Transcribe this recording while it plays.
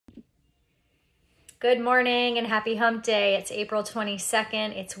Good morning and happy hump day. It's April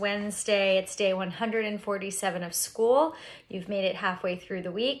 22nd. It's Wednesday. It's day 147 of school. You've made it halfway through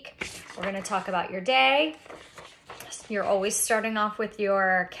the week. We're going to talk about your day. You're always starting off with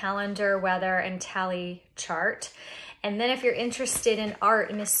your calendar, weather, and tally chart. And then if you're interested in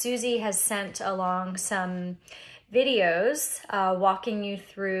art, Miss Susie has sent along some videos walking you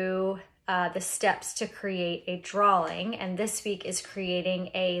through the steps to create a drawing. And this week is creating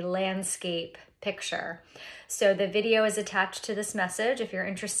a landscape picture. So the video is attached to this message. If you're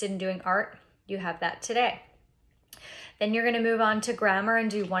interested in doing art, you have that today. Then you're going to move on to grammar and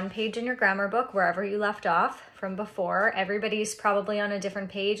do one page in your grammar book wherever you left off from before. Everybody's probably on a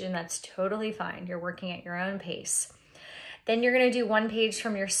different page, and that's totally fine. You're working at your own pace. Then you're going to do one page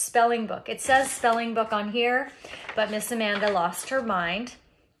from your spelling book. It says spelling book on here, but Miss Amanda lost her mind.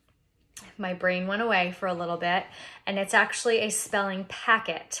 My brain went away for a little bit, and it's actually a spelling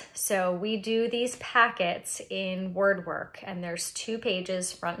packet. So we do these packets in WordWork, and there's 2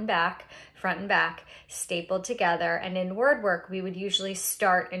 pages, front and back, stapled together. And in WordWork, we would usually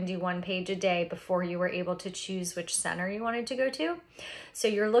start and do 1 page a day before you were able to choose which center you wanted to go to. So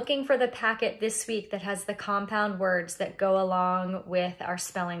you're looking for the packet this week that has the compound words that go along with our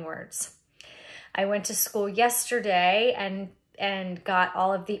spelling words. I went to school yesterday and got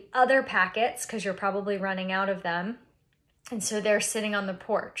all of the other packets because you're probably running out of them. And so they're sitting on the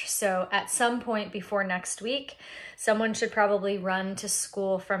porch. So at some point before next week, someone should probably run to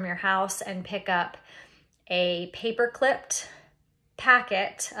school from your house and pick up a paper clipped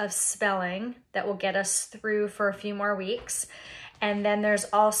packet of spelling that will get us through for a few more weeks. And then there's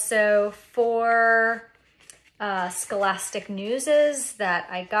also 4 Scholastic Newses that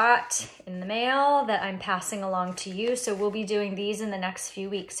I got in the mail that I'm passing along to you. So we'll be doing these in the next few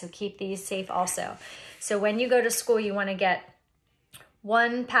weeks. So keep these safe also. So when you go to school, you want to get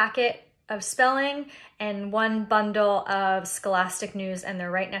 1 packet of spelling and 1 bundle of Scholastic News, and they're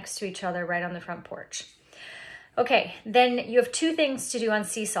right next to each other right on the front porch. Okay, then you have 2 things to do on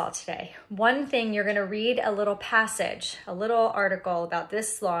Seesaw today. One thing, you're going to read a little passage, a little article about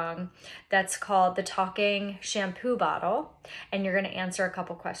this long that's called The Talking Shampoo Bottle, and you're going to answer a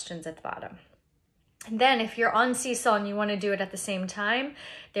couple questions at the bottom. And then if you're on Seesaw and you want to do it at the same time,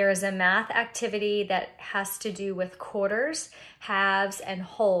 there is a math activity that has to do with quarters, halves, and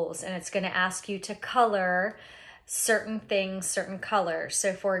wholes, and it's going to ask you to color certain things, certain colors.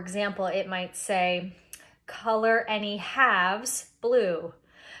 So for example, it might say, color any halves blue,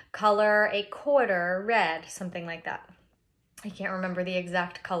 color a quarter red, something like that. I can't remember the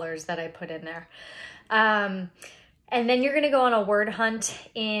exact colors that I put in there. And then you're going to go on a word hunt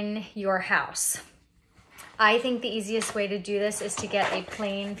in your house. I think the easiest way to do this is to get a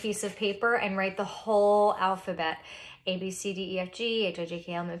plain piece of paper and write the whole alphabet. A, B, C, D, E, F, G, H, I, J,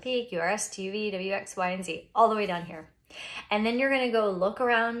 K, L, M, N, P, Q, R, S, T, U, V, W, X, Y, and Z, all the way down here. And then you're going to go look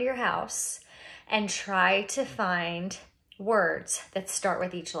around your house and try to find words that start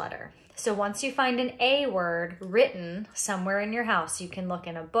with each letter. So once you find an A word written somewhere in your house, you can look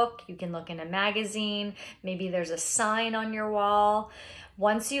in a book, you can look in a magazine, maybe there's a sign on your wall.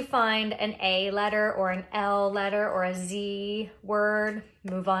 Once you find an A letter or an L letter or a Z word,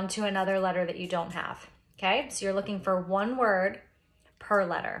 move on to another letter that you don't have. Okay, so you're looking for 1 word per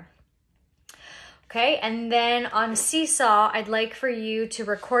letter. Okay, and then on Seesaw, I'd like for you to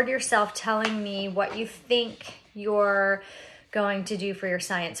record yourself telling me what you think you're going to do for your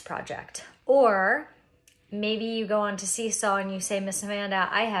science project. Or maybe you go on to Seesaw and you say, Miss Amanda,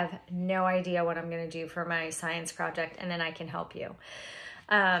 I have no idea what I'm going to do for my science project, and then I can help you.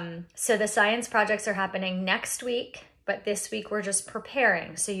 So the science projects are happening next week, but this week we're just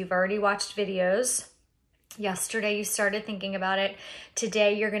preparing. So you've already watched videos. Yesterday you started thinking about it.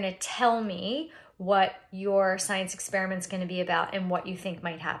 Today you're going to tell me what your science experiment's going to be about and what you think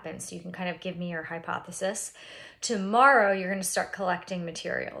might happen. So you can kind of give me your hypothesis. Tomorrow, you're going to start collecting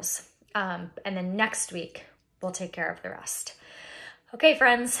materials. And then next week, we'll take care of the rest. Okay,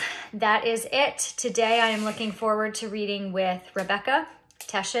 friends, that is it. Today, I am looking forward to reading with Rebecca,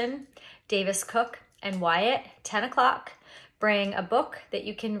 Teshin, Davis Cook, and Wyatt, 10 o'clock. Bring a book that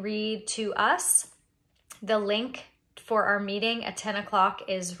you can read to us. The link for our meeting at 10 o'clock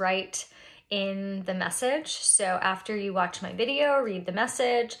is right in the message. So after you watch my video, read the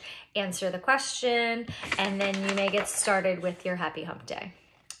message, answer the question, and then you may get started with your happy hump day.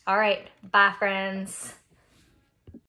 All right, bye friends.